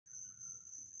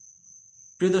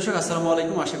প্রিয় দর্শক আসসালামু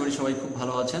আলাইকুম, আশা করি সবাই খুব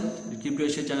ভালো আছেন। ক্রিপ্টো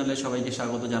এশিয়া চ্যানেলে সবাইকে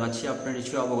স্বাগত জানাচ্ছি। আপনারা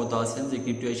নিশ্চয়ই অবগত আছেন যে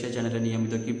ক্রিপ্টো এশিয়া চ্যানেলে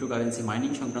নিয়মিত ক্রিপ্টোকারেন্সি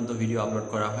মাইনিং সংক্রান্ত ভিডিও আপলোড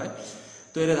করা হয়।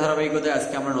 তো এর ধারাবাহিকতায়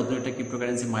আজকে আমরা নতুন একটা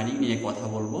ক্রিপ্টোকারেন্সি মাইনিং নিয়ে কথা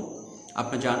বলবো।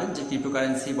 আপনি জানেন যে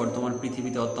ক্রিপ্টোকারেন্সি বর্তমান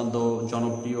পৃথিবীতে অত্যন্ত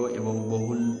জনপ্রিয় এবং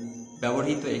বহুল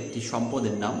ব্যবহৃত একটি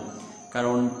সম্পদের নাম।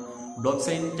 কারণ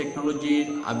ব্লকচেইন টেকনোলজির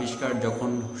আবিষ্কার যখন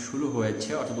শুরু হয়েছে,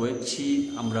 অর্থাৎ ওয়েব3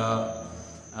 আমরা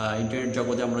ইন্টারনেট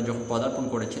জগতে আমরা যখন পদার্পণ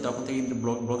করেছি তখন থেকে কিন্তু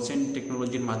ব্লকচেইন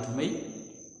টেকনোলজির মাধ্যমেই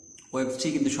ওয়েব3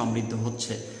 কিন্তু সমৃদ্ধ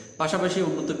হচ্ছে। পাশাপাশি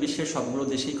উন্নত বিশ্বের সবগুলো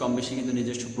দেশেই কম বেশি কিন্তু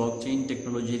নিজস্ব ব্লকচেইন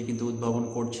টেকনোলজির কিন্তু উদ্ভাবন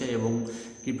করছে এবং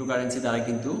ক্রিপ্টোকারেন্সি দ্বারা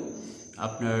কিন্তু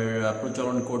আপনার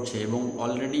প্রচলন করছে এবং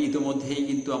অলরেডি ইতিমধ্যেই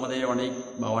কিন্তু আমাদের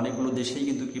অনেকগুলো দেশেই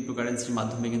কিন্তু ক্রিপ্টোকারেন্সির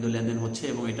মাধ্যমে কিন্তু লেনদেন হচ্ছে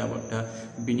এবং এটা একটা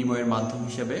বিনিময়ের মাধ্যম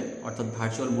হিসেবে অর্থাৎ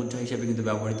ভার্চুয়াল মুদ্রা হিসেবে কিন্তু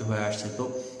ব্যবহৃত হয়ে আসছে। তো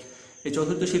এই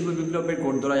চতুর্থ শিল্প বিপ্লবের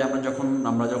গোড়দোড়ায়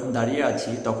আমরা যখন দাঁড়িয়ে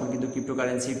আছি তখন কিন্তু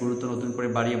ক্রিপ্টোকারেন্সির গুরুত্ব নতুন করে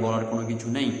বাড়িয়ে বলার কোনো কিছু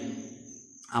নেই।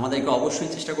 আমাদেরকে অবশ্যই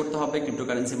চেষ্টা করতে হবে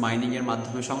ক্রিপ্টোকারেন্সি মাইনিংয়ের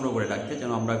মাধ্যমে সংগ্রহ করে রাখতে,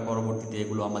 যেন আমরা পরবর্তীতে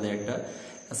এগুলো আমাদের একটা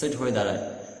অ্যাসেট হয়ে দাঁড়ায়।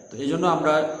 তো এই জন্য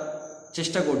আমরা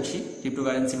চেষ্টা করছি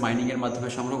ক্রিপ্টোকারেন্সি মাইনিংয়ের মাধ্যমে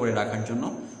সংগ্রহ করে রাখার জন্য।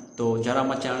 তো যারা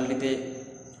আমার চ্যানেলটিতে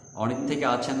অনেকদিন থেকে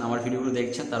আছেন, আমার ভিডিওগুলো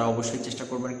দেখছেন, তারা অবশ্যই চেষ্টা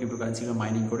করবেন ক্রিপ্টোকারেন্সিগুলো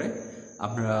মাইনিং করে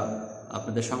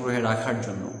আপনাদের সংগ্রহে রাখার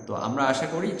জন্য। তো আমরা আশা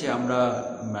করি যে আমরা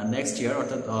নেক্সট ইয়ার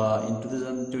অর্থাৎ ইন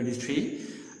 2023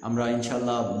 আমরা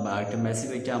ইনশাল্লাহ একটা ম্যাসিভ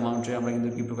একটা অ্যামাউন্টের আমরা কিন্তু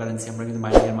ক্রিপ্টোকারেন্সি আমরা কিন্তু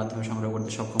মাইনিংয়ের মাধ্যমে সংগ্রহ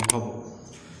করতে সক্ষম হব।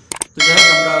 তো যাই হোক,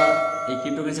 আমরা এই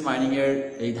ক্রিপ্টোকারেন্সি মাইনিংয়ের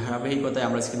এই ধারাবাহিকতায়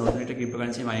আমরা আজকে নতুন একটা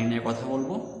ক্রিপ্টোকারেন্সি মাইনিং নিয়ে কথা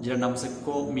বলবো, যেটার নাম হচ্ছে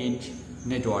𝐄𝐻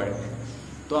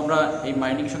তো আমরা এই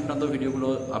মাইনিং সংক্রান্ত ভিডিওগুলো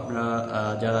আপনারা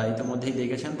যারা ইতিমধ্যেই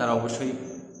দেখেছেন তারা অবশ্যই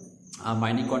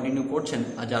মাইনিং কন্টিনিউ করছেন,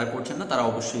 আর যারা করছেন না তারা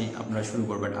অবশ্যই আপনারা শুরু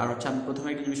করবেন। আর আমি প্রথমে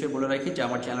একটা বিষয় বলে রাখি যে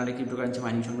আমার চ্যানেলে ক্রিপ্টোকারেন্সি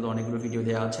মাইনিং সংক্রান্ত অনেকগুলো ভিডিও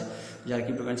দেওয়া আছে। যারা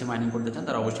ক্রিপ্টোকারেন্সি মাইনিং করতে চান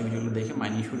তারা অবশ্যই ভিডিওগুলো দেখে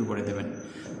মাইনিং শুরু করে দেবেন।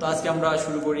 তো আজকে আমরা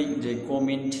শুরু করি যে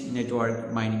𝐄𝐻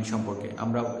মাইনিং সম্পর্কে।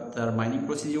 আমরা তার মাইনিং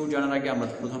প্রসিডিউর জানার আগে আমরা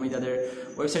প্রথমেই তাদের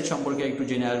ওয়েবসাইট সম্পর্কে একটু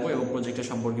জেনে আসবো এবং প্রজেক্টের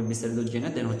সম্পর্কে বিস্তারিত জেনে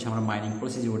দেন আমরা মাইনিং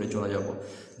প্রসিডিউরে চলে যাব।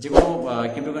 যে কোনো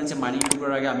ক্রিপ্টোকারেন্সি মাইনিং শুরু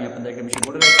করার আগে আমি আপনাদের একটা বিষয়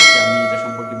বলে রাখি যে আমি এটা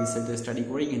সম্পর্কে বিস্তারিত স্টাডি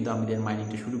করি কিন্তু আমাদের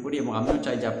মাইনিংটা শুরু করি এবং আমিও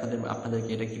চাই যে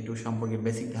আপনাদেরকে এটা ক্রিপ্টো সম্পর্কে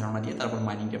বেসিক ধারণা দিয়ে তারপর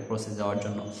মাইনিংটা প্রসেস যাওয়ার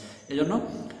জন্য। এই জন্য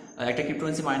একটা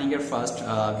ক্রিপ্টোকারেন্সি মাইনিংয়ের ফার্স্ট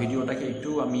ভিডিওটাকে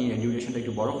আমি ডিউরেশনটা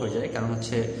একটু বড় হয়ে যায়, কারণ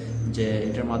হচ্ছে যে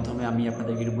এটার মাধ্যমে আমি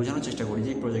আপনাদেরকে একটু বোঝানোর চেষ্টা করি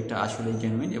যে এই প্রজেক্টটা আসলেই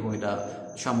জেনুইন এবং এটা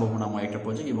সম্ভাবনাময় একটা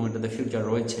প্রজেক্ট এবং এটাতে ফিউচার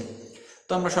রয়েছে।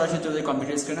 তো আমরা সরাসরি চলে যাই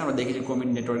কম্পিউটার স্ক্রিনে। আমরা দেখি যে 𝐄𝐻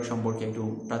নেটওয়ার্ক সম্পর্কে একটু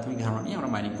প্রাথমিক ধারণা নিয়ে আমরা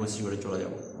মাইনিং প্রসিডিউরে চলে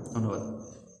যাব। ধন্যবাদ।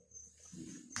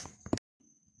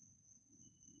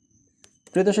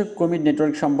 প্রিয় দর্শক, 𝐄𝐻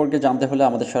নেটওয়ার্ক সম্পর্কে জানতে হলে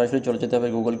আমাদের সরাসরি চলে যেতে হবে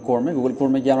গুগল ক্রোমে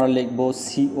গিয়ে আমরা লিখবো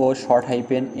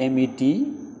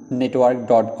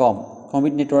co-metnetwork.com।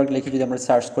 𝐄𝐻 নেটওয়ার্ক লিখে যদি আমরা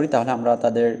সার্চ করি তাহলে আমরা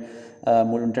তাদের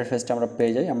মূল ইন্টারফেসটা আমরা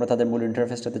পেয়ে যাই। আমরা তাদের মূল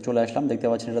ইন্টারফেসটাতে চলে আসলাম। দেখতে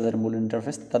পাচ্ছেন এটা তাদের মূল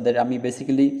ইন্টারফেস। আমি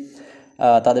বেসিক্যালি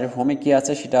তাদের হোমে কী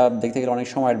আছে সেটা দেখতে গেলে অনেক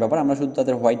সময়ের ব্যাপার। আমরা শুধু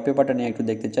তাদের হোয়াইট পেপারটা নিয়ে একটু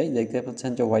দেখতে চাই। দেখতে পাচ্ছেন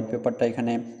যে হোয়াইট পেপারটা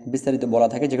এখানে বিস্তারিত বলা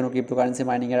থাকে। যে কোনো ক্রিপ্টোকারেন্সি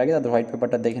মাইনিংয়ের আগে তাদের হোয়াইট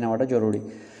পেপারটা দেখে নেওয়াটা জরুরি।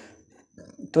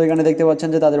 তো এখানে দেখতে পাচ্ছেন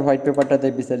যে তাদের হোয়াইট পেপারটাতে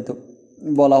বিস্তারিত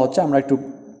বলা হচ্ছে। আমরা একটু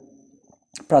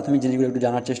প্রাথমিক জিনিসগুলো একটু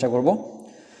জানার চেষ্টা করব।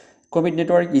 𝐄𝐻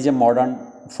network is a modern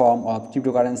form of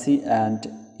cryptocurrency and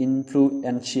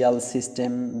influential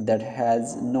system that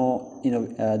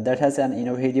has an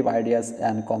innovative ideas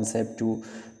and concept to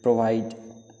provide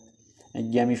a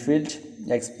gamified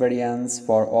experience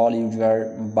for all users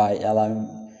by allowing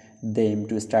them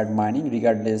to start mining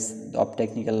regardless of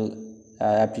technical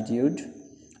aptitude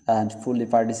and fully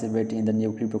participate in the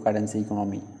new cryptocurrency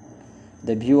economy.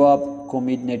 The view of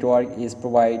𝐄𝐻 network is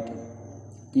provide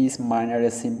each miner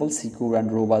a simple, secure and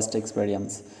robust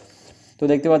experience. তো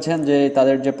দেখতে পাচ্ছেন যে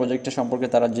তাদের যে প্রজেক্টটা সম্পর্কে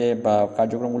তারা যে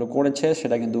কার্যক্রমগুলো করেছে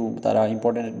সেটা কিন্তু তারা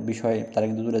ইম্পর্টেন্ট বিষয় তারা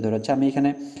কিন্তু তুলে ধরেছে। আমি এখানে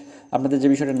আপনাদের যে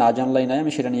বিষয়টা না জানলাই নাই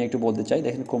আমি সেটা নিয়ে একটু বলতে চাই।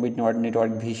 দেখেন 𝐄𝐻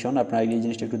নেটওয়ার্ক ভিশন, আপনারা এই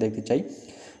জিনিসটা একটু দেখতে চাই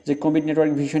যে 𝐄𝐻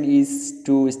network vision is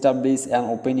to establish an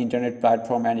open internet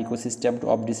platform and ecosystem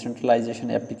of decentralisation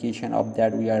application of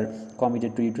that we are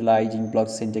committed two utilising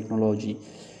blockchain technology.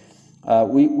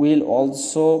 We will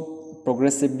also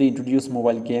progressively introduce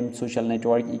mobile game, social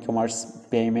network, e-commerce,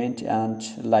 payment and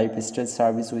lifestyle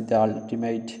service with the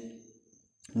ultimate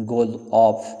goal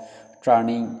of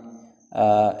turning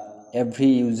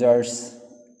every user's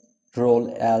role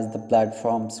as the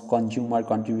platform's consumer,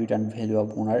 contributor and value of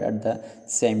owner at the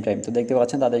same time. তো দেখতে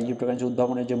পাচ্ছেন তাদের cryptocurrency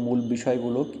উদ্ভাবনের যে মূল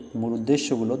বিষয়গুলো, মূল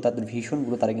উদ্দেশ্যগুলো, তাদের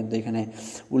ভিশনগুলো তারা কিন্তু এখানে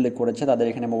উল্লেখ করেছে। তাদের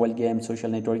এখানে mobile game,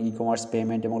 social network, e commerce,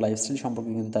 payment এবং লাইফস্টাইল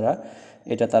সম্পর্কে কিন্তু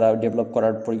তারা ডেভেলপ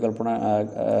করার পরিকল্পনা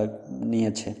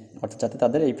নিয়েছে। অর্থাৎ যাতে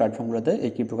তাদের এই প্ল্যাটফর্মগুলোতে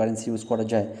এই ক্রিপ্টোকারেন্সি ইউজ করা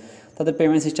যায়। তাদের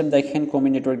পেমেন্ট সিস্টেম দেখেন,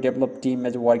 community network develop team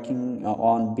is working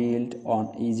on build on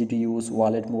easy to use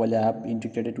wallet mobile app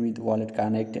integrated with wallet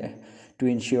connect to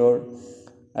ensure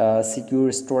secure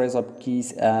storage of keys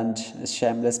and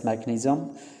shameless mechanism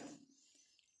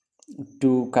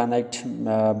to connect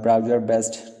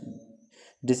browser-based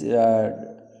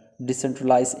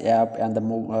decentralized app and the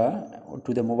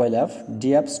to the mobile app,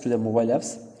 DApps to the mobile apps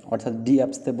অর্থাৎ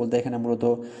DApps তে বলতে এখানে মূলত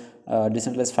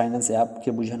decentralized finance app কে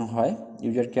বোঝানো হয়।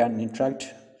 User can interact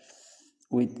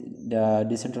with the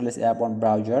decentralized app on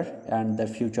browser and the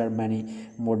future many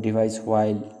more device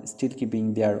while still keeping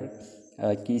their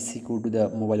key secure to the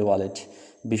mobile wallet.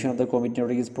 Vision of the community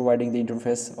network is providing the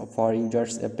interface for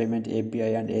users a payment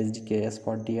API and SDKs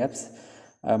for DApps,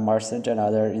 merchant and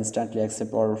other instantly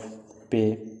accept or pay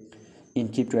in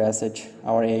crypto asset.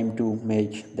 Our aim to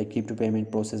make the crypto payment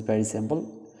process very simple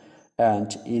and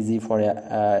easy for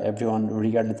everyone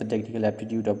regardless the technical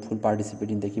aptitude of full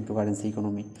participate in the cryptocurrency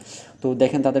economy. তো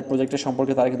দেখেন তাদের প্রজেক্টের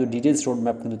সম্পর্কে তারা কিন্তু details road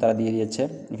map কিন্তু তারা দিয়ে দিয়েছে।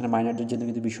 এখানে মাইনারদের জন্য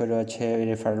কিন্তু বিষয় রয়েছে,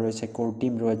 রেফার রয়েছে, কোর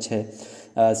টিম রয়েছে।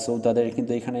 সো তাদের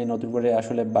কিন্তু এখানে নতুন করে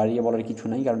আসলে বাড়িয়ে বলার কিছু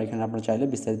নেই, কারণ এখানে আপনারা চাইলে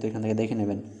বিস্তারিত এখান থেকে দেখে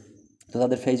নেবেন। তো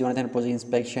তাদের ফেজ ওয়ানে দেখেন project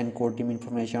inspection, core team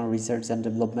information, research and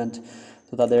development.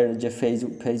 তো তাদের যে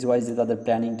ফেজ ওয়াইজ যে তাদের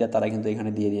প্ল্যানিংটা তারা কিন্তু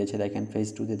এখানে দিয়ে দিয়েছে। দেখেন ফেজ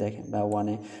টুতে দেখেন বা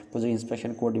ওয়ানে project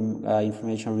inspection, core team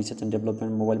information, research and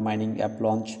development, mobile mining app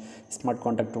launch, smart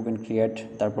contract token create,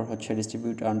 তারপর হচ্ছে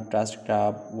distribute and trust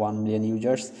club 1 million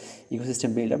users, ecosystem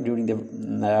build up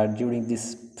during this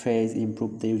phase improve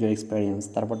the user experience.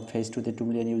 তারপর phase টুতে 2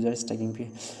 million user stacking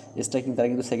তারা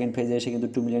কিন্তু second ফেজে এসে কিন্তু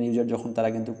 2 million user যখন তারা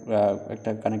কিন্তু একটা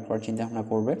কানেক্ট করার চিন্তা ভাবনা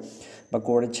করবে বা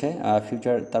করেছে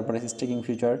ফিউচার, তারপরে স্টেকিং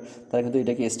ফিউচার তারা কিন্তু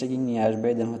এটাকে স্টেকিং নিয়ে আসবে।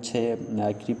 দেন হচ্ছে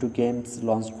ক্রিপ্টো গেমস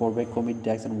লঞ্চ করবে, commit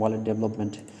desks and wallet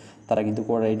development তারা কিন্তু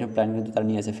করে এই প্ল্যান কিন্তু তারা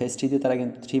নিয়ে আসে। ফেজ থ্রিতে তারা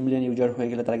কিন্তু 3 million ইউজার হয়ে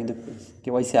গেলে তারা কিন্তু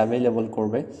কেওয়াইসি অ্যাভেলেবল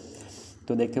করবে।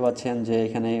 তো দেখতে পাচ্ছেন যে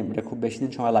এখানে এটা খুব বেশি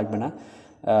দিন সময় লাগবে না।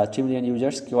 3 million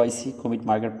users, KYC, commit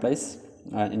marketplace,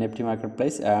 NFT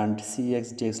marketplace and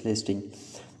CXDX listing।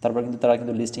 তারপর কিন্তু তারা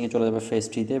কিন্তু লিস্টিংয়ে চলে যাবে ফেজ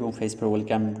থ্রিতে এবং phase four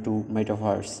welcome to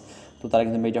metaverse. তো তারা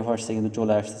কিন্তু মেটাভার্সে কিন্তু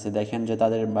চলে আসতেছে। দেখেন যে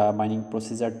তাদের মাইনিং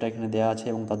প্রসিজারটা এখানে দেওয়া আছে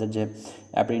এবং তাদের যে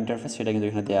অ্যাপের ইন্টারফেস সেটা কিন্তু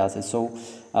এখানে দেওয়া আছে। সো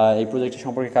এই প্রজেক্টের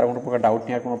সম্পর্কে কারো কোনো প্রকার ডাউট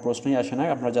নেওয়ার কোনো প্রশ্নই আসে না।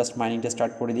 আপনারা জাস্ট মাইনিংটা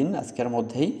স্টার্ট করে দিন আজকের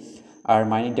মধ্যেই, আর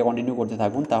মাইনিংটা কন্টিনিউ করতে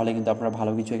থাকুন, তাহলে কিন্তু আপনারা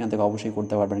ভালো কিছু এখান থেকে অবশ্যই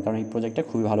করতে পারবেন, কারণ এই প্রজেক্টটা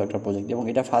খুবই ভালো একটা প্রজেক্ট এবং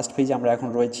এটা ফার্স্ট ফেজে আমরা এখন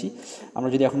রয়েছি। আমরা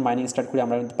যদি এখন মাইনিং স্টার্ট করি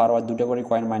আমরা কিন্তু পারো আর 2টা করে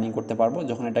কয়েন মাইনিং করতে পারবো।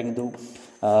 যখন এটা কিন্তু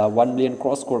 1 million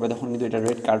ক্রস করবে তখন কিন্তু এটা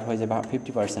রেড কার্ড হয়ে যাবে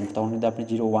 50%, তখন কিন্তু আপনি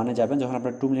 0.1-এ যাবেন। যখন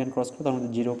আপনার 2 million ক্রস করবে তখন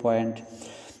কিন্তু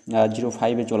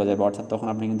 0.05-এ চলে যাবে, অর্থাৎ তখন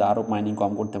আপনি কিন্তু আরও মাইনিং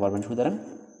কম করতে পারবেন। সুতরাং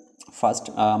ফার্স্ট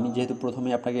আমি যেহেতু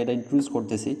প্রথমেই আপনাকে এটা ইন্ট্রোডিউস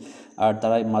করতেছি, আর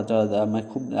তারা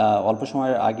খুব অল্প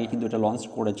সময়ের আগে কিন্তু এটা লঞ্চ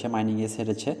করেছে, মাইনিংয়ে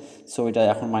সেরেছে। সো এটা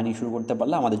এখন মাইনিং শুরু করতে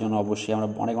পারলে আমাদের জন্য অবশ্যই আমরা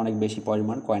অনেক অনেক বেশি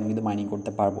পরিমাণ কয়েন কিন্তু মাইনিং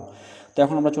করতে পারবো। তো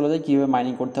এখন আমরা চলে যাই কীভাবে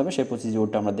মাইনিং করতে হবে সেই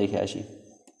প্রসিডিউরটা আমরা দেখে আসি।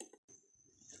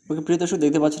 ওকে প্রিয় দর্শক,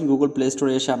 দেখতে পাচ্ছেন গুগল প্লে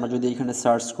স্টোরে এসে আমরা যদি এখানে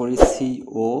সার্চ করি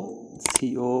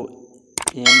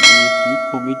COMMET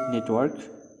commit network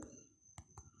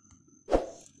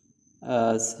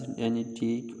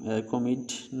commit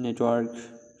network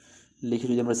লিখে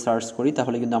যদি আমরা সার্চ করি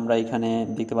তাহলে কিন্তু আমরা এখানে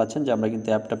দেখতে পাচ্ছেন যে আমরা কিন্তু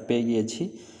অ্যাপটা পেয়ে গিয়েছি।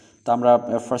 তো আমরা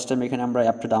ফার্স্ট টাইম এখানে আমরা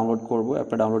অ্যাপটা ডাউনলোড করব।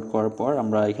 অ্যাপটা ডাউনলোড করার পর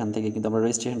আমরা এখান থেকে কিন্তু আমরা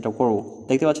রেজিস্ট্রেশনটা করব।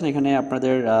 দেখতে পাচ্ছেন এখানে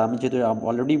আপনাদের আমি যেহেতু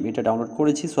অলরেডি এটা ডাউনলোড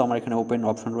করেছি, সো আমার এখানে ওপেন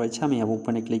অপশন রয়েছে। আমি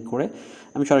ওপেনে ক্লিক করে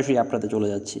আমি সরাসরি অ্যাপটাতে চলে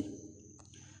যাচ্ছি।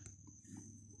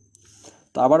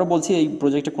 তো আবারও বলছি, এই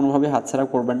প্রজেক্টটা কোনোভাবে হাতছাড়া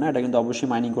করবেন না, এটা কিন্তু অবশ্যই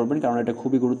মাইনিং করবেন, কারণ এটা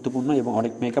খুবই গুরুত্বপূর্ণ এবং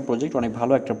অনেক মেকআপ প্রজেক্ট, অনেক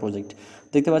ভালো একটা প্রজেক্ট।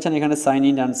 দেখতে পাচ্ছেন এখানে sign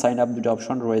in and sign up দুটো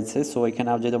অপশন রয়েছে। সো এখানে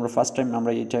যেহেতু আমরা ফার্স্ট টাইম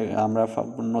আমরা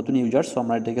নতুন ইউজার, সো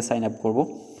আমরা এটাকে সাইন আপ করবো।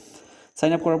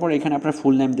 সাইন আপ করার পর এখানে আপনার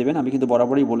ফুল নেম দেবেন। আমি কিন্তু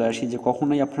বরাবরই বলে আসি যে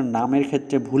কখনোই আপনার নামের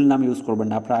ক্ষেত্রে ভুল নাম ইউজ করবেন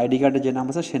না। আপনার আইডি কার্ডে যে নাম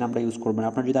আছে সেই নামটা ইউজ করবেন।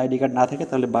 আপনার যদি আইডি কার্ড না থাকে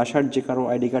তাহলে বাসার যে কারো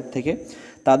আইডি কার্ড থেকে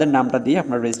তাদের নামটা দিয়ে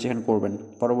আপনার রেজিস্ট্রেশন করবেন।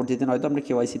 পরবর্তীতে হয়তো আপনার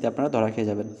কেওয়াইসিতে আপনারা ধরা খেয়ে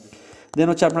যাবেন। দেন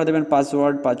হচ্ছে আপনারা দেবেন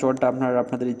পাসওয়ার্ডটা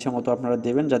আপনাদের ইচ্ছা মতো আপনারা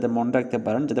দেবেন, যাতে মনে রাখতে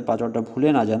পারেন, যাতে পাসওয়ার্ডটা ভুলে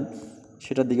না যান,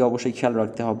 সেটার দিকে অবশ্যই খেয়াল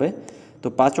রাখতে হবে। তো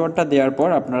পাসওয়ার্ডটা দেওয়ার পর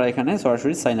আপনারা এখানে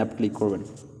সরাসরি সাইন আপ ক্লিক করবেন।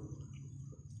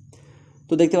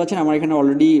 তো দেখতে পাচ্ছেন আমার এখানে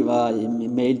অলরেডি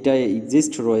মেইলটা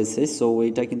এক্সিস্ট রয়েছে। সো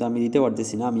এইটা কিন্তু আমি দিতে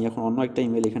পারতেছি না, আমি এখন অন্য একটা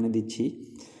ইমেল এখানে দিচ্ছি।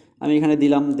 আমি এখানে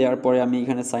দিলাম, দেওয়ার পরে আমি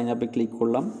এখানে সাইন আপে ক্লিক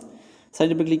করলাম। সাইন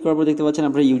আপে ক্লিক করার পর দেখতে পাচ্ছেন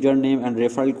আপনার user name and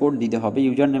referral code দিতে হবে।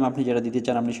 ইউজার নেম আপনি যেটা দিতে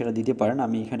চান আপনি সেটা দিতে পারেন।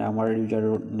 আমি এখানে আমার ইউজার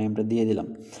নেমটা দিয়ে দিলাম।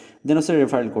 দেন হচ্ছে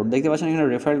রেফারেল কোড। দেখতে পাচ্ছেন এখানে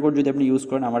রেফারেল কোড যদি আপনি ইউজ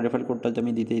করেন, আমার রেফারেল কোডটা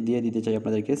আমি দিতে চাই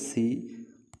আপনাদেরকে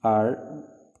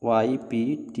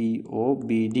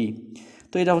CRYPTOBD।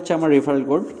 তো এটা হচ্ছে আমার রেফারেল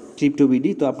কোড cryptobd।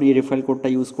 তো আপনি এই রেফারেল কোডটা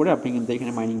ইউজ করে আপনি কিন্তু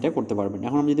এখানে মাইনিংটা করতে পারবেন।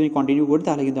 এখন আমি যদি কন্টিনিউ করি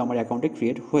তাহলে কিন্তু আমার অ্যাকাউন্টে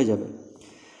ক্রিয়েট হয়ে যাবে,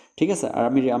 ঠিক আছে। আর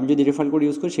আমি যদি রেফারেল কোড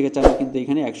ইউজ করি সেক্ষেত্রে আমি কিন্তু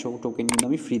এখানে 100 টোকেন কিন্তু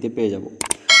আমি ফ্রিতে পেয়ে যাব,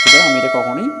 সুতরাং আমি এটা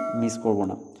কখনোই মিস করব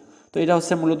না। তো এটা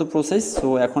হচ্ছে মূলত প্রসেস। সো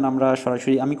এখন আমরা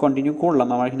সরাসরি আমি কন্টিনিউ করলাম,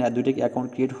 আমার এখানে দুইটা অ্যাকাউন্ট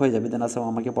ক্রিয়েট হয়ে যাবে, দেন আসলে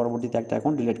আমাকে পরবর্তীতে একটা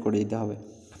অ্যাকাউন্ট ডিলিট করে দিতে হবে।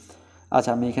 আচ্ছা,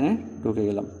 আমি এখানে ঢুকে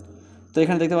গেলাম। তো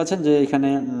এখানে দেখতে পাচ্ছেন যে এখানে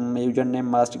user name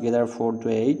must gather 4 to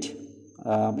 8,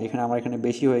 এখানে আমার এখানে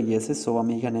বেশি হয়ে গিয়েছে। সো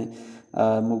আমি এখানে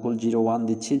মুকুল 01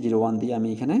 দিচ্ছি, 01 দিয়ে আমি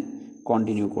এখানে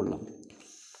কন্টিনিউ করলাম।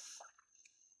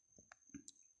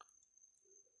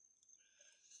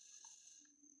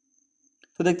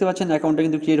 তো দেখতে পাচ্ছেন অ্যাকাউন্টটা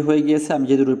কিন্তু ক্রিয়েট হয়ে গিয়েছে। আমি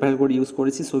যেহেতু রেফারেল কোড ইউজ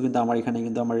করেছি, সো কিন্তু আমার এখানে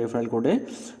কিন্তু আমার রেফারেল কোডে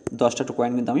 10টা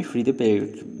কয়েন কিন্তু আমি ফ্রিতে পেয়ে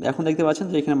গেছি। এখন দেখতে পাচ্ছেন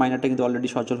যে এখানে মাইনারটা কিন্তু অলরেডি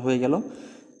সচল হয়ে গেল।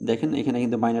 দেখেন এখানে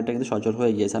কিন্তু মাইনারটা কিন্তু সচল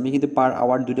হয়ে গিয়েছে। আমি কিন্তু পার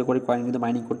আওয়ার 2টা করে কয়েন কিন্তু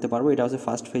মাইনিং করতে পারবো। এটা হচ্ছে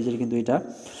ফার্স্ট ফেজের কিন্তু এটা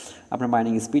আপনার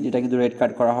মাইনিং স্পিড। এটা কিন্তু রেড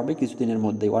কার্ড করা হবে কিছুদিনের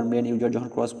মধ্যে। 1 মিলিয়ন ইউজার যখন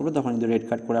ক্রস করবে তখন কিন্তু রেড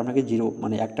কার্ড করে আপনাকে 0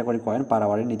 মানে 1টা করে কয়েন পার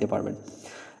আওয়ারে নিতে পারবেন।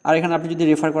 আর এখানে আপনি যদি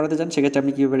রেফার করাতে চান সেক্ষেত্রে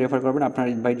আপনি কীভাবে রেফার করবেন, আপনার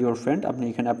ইনভাইট ইউর ফ্রেন্ড, আপনি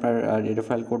এখানে আপনার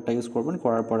রেফারেল কোডটা ইউজ করবেন,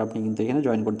 করার পর আপনি কিন্তু এখানে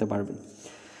জয়েন করতে পারবেন।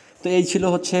 তো এই ছিল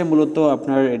হচ্ছে মূলত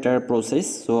আপনার এটার প্রসেস।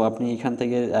 সো আপনি এখান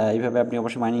থেকে এইভাবে আপনি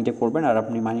অবশ্যই মাইনিংটা করবেন, আর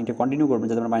আপনি মাইনিংটা কন্টিনিউ করবেন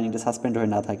যাতে আপনার মাইনিংটা সাসপেন্ড হয়ে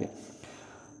না থাকে।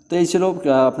 তো এই ছিল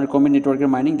আপনার কমিউনিটি নেটওয়ার্কের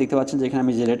মাইনিং। দেখতে পাচ্ছেন যে এখানে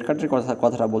আমি যে রেড কার্ডের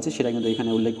কথাটা বলছি সেটা কিন্তু এখানে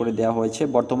উল্লেখ করে দেওয়া হয়েছে।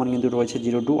 বর্তমান কিন্তু রয়েছে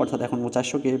 02, অর্থাৎ এখন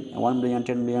 400কে 1 মিলিয়ন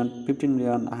 10 মিলিয়ন 15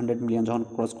 মিলিয়ন 100 মিলিয়ন যখন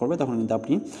ক্রস করবে তখন কিন্তু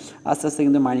আপনি আস্তে আস্তে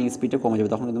কিন্তু মাইনিং স্পিডটা কমে যাবে,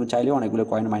 তখন কিন্তু চাইলেও অনেকগুলো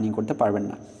কয়েন মাইনিং করতে পারবেন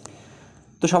না।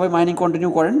 তো সবাই মাইনিং কন্টিনিউ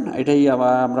করেন, এটাই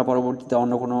আবার আমরা পরবর্তীতে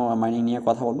অন্য কোনো মাইনিং নিয়ে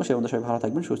কথা বলবো। সে মধ্যে সবাই ভালো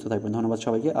থাকবেন, সুস্থ থাকবেন। ধন্যবাদ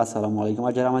সবাইকে। আসসালামু আলাইকুম।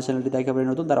 আর যারা আমার চ্যানেলটি একেবারে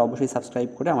নতুন তারা অবশ্যই সাবস্ক্রাইব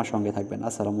করে আমার সঙ্গে থাকবেন।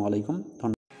 আসসালামু আলাইকুম।